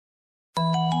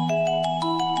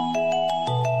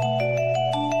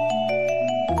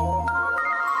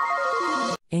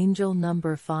Angel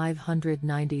number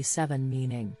 597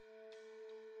 meaning.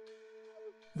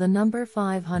 The number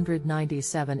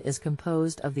 597 is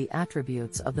composed of the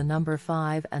attributes of the number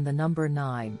 5 and the number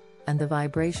 9, and the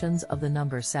vibrations of the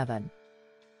number 7.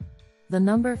 The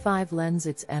number 5 lends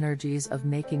its energies of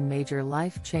making major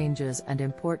life changes and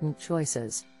important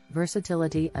choices,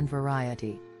 versatility and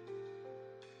variety,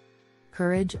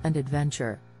 courage and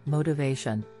adventure,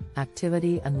 motivation,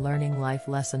 activity and learning life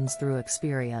lessons through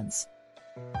experience.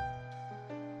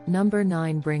 Number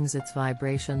 9 brings its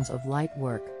vibrations of light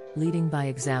work, leading by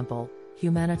example,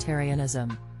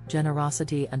 humanitarianism,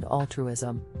 generosity and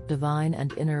altruism, divine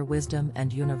and inner wisdom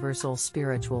and universal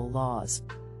spiritual laws.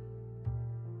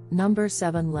 Number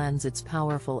 7 lends its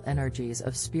powerful energies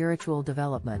of spiritual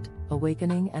development,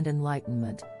 awakening and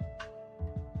enlightenment,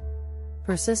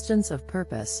 persistence of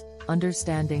purpose,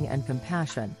 understanding and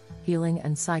compassion, healing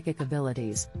and psychic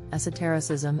abilities,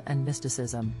 esotericism and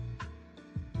mysticism.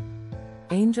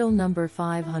 Angel number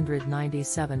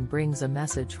 597 brings a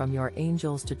message from your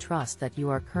angels to trust that you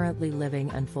are currently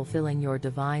living and fulfilling your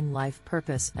divine life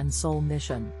purpose and soul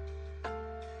mission.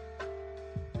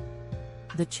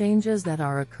 The changes that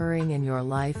are occurring in your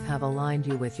life have aligned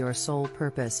you with your soul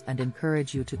purpose and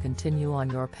encourage you to continue on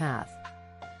your path.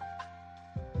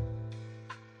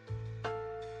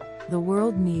 The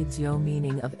world needs you.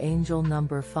 Meaning of angel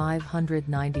number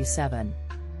 597.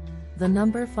 The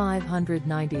number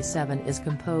 597 is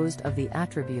composed of the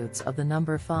attributes of the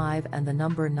number 5 and the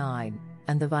number 9,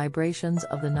 and the vibrations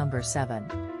of the number 7.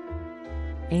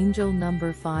 Angel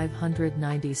number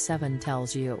 597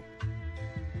 tells you: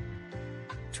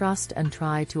 trust and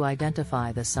try to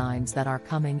identify the signs that are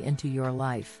coming into your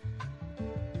life.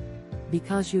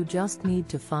 Because you just need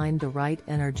to find the right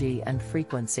energy and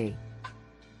frequency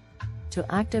to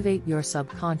activate your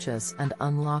subconscious and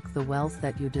unlock the wealth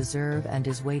that you deserve and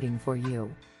is waiting for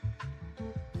you.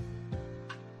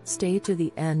 Stay to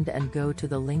the end and go to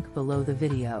the link below the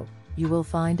video. You will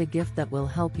find a gift that will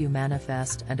help you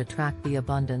manifest and attract the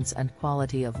abundance and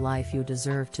quality of life you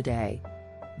deserve today.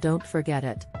 Don't forget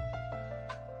it.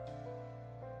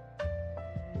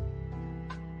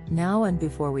 Now and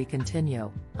before we continue,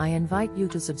 I invite you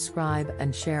to subscribe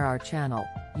and share our channel.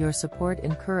 Your support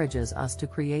encourages us to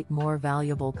create more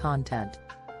valuable content.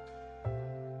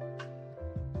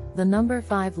 The number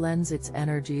 5 lends its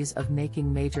energies of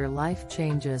making major life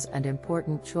changes and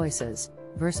important choices,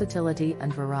 versatility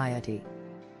and variety,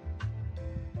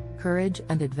 courage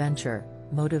and adventure,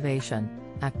 motivation,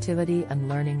 activity and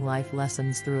learning life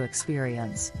lessons through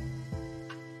experience.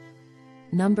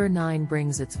 Number 9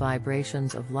 brings its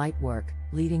vibrations of light work,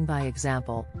 leading by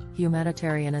example,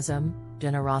 humanitarianism,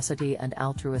 generosity and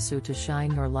altruism to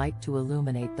shine your light to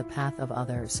illuminate the path of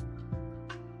others.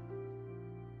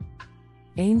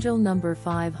 Angel number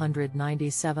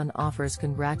 597 offers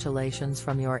congratulations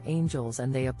from your angels,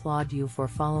 and they applaud you for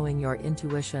following your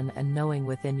intuition and knowing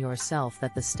within yourself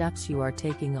that the steps you are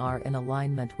taking are in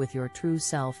alignment with your true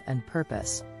self and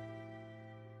purpose.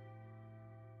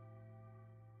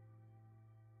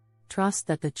 Trust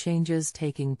that the changes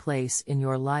taking place in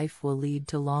your life will lead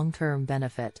to long-term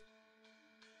benefit.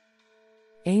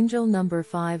 Angel number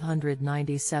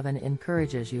 597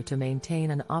 encourages you to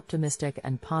maintain an optimistic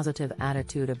and positive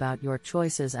attitude about your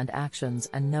choices and actions,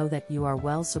 and know that you are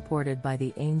well supported by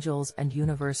the angels and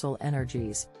universal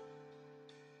energies.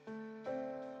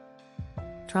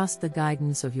 Trust the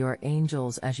guidance of your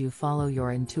angels as you follow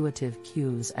your intuitive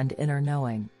cues and inner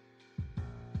knowing.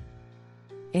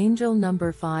 Angel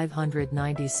number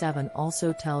 597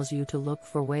 also tells you to look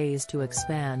for ways to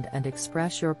expand and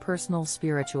express your personal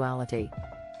spirituality.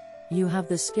 You have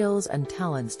the skills and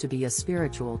talents to be a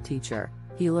spiritual teacher,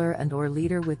 healer and/or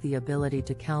leader with the ability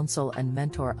to counsel and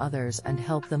mentor others and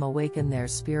help them awaken their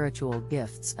spiritual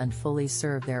gifts and fully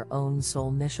serve their own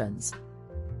soul missions.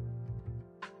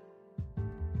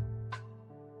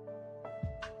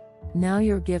 Now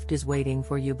your gift is waiting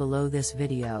for you below this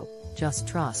video. Just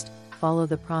trust. Follow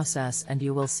the process and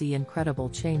you will see incredible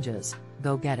changes.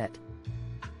 Go get it.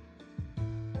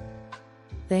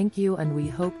 Thank you, and we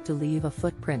hope to leave a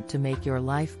footprint to make your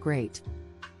life great.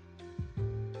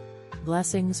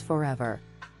 Blessings forever.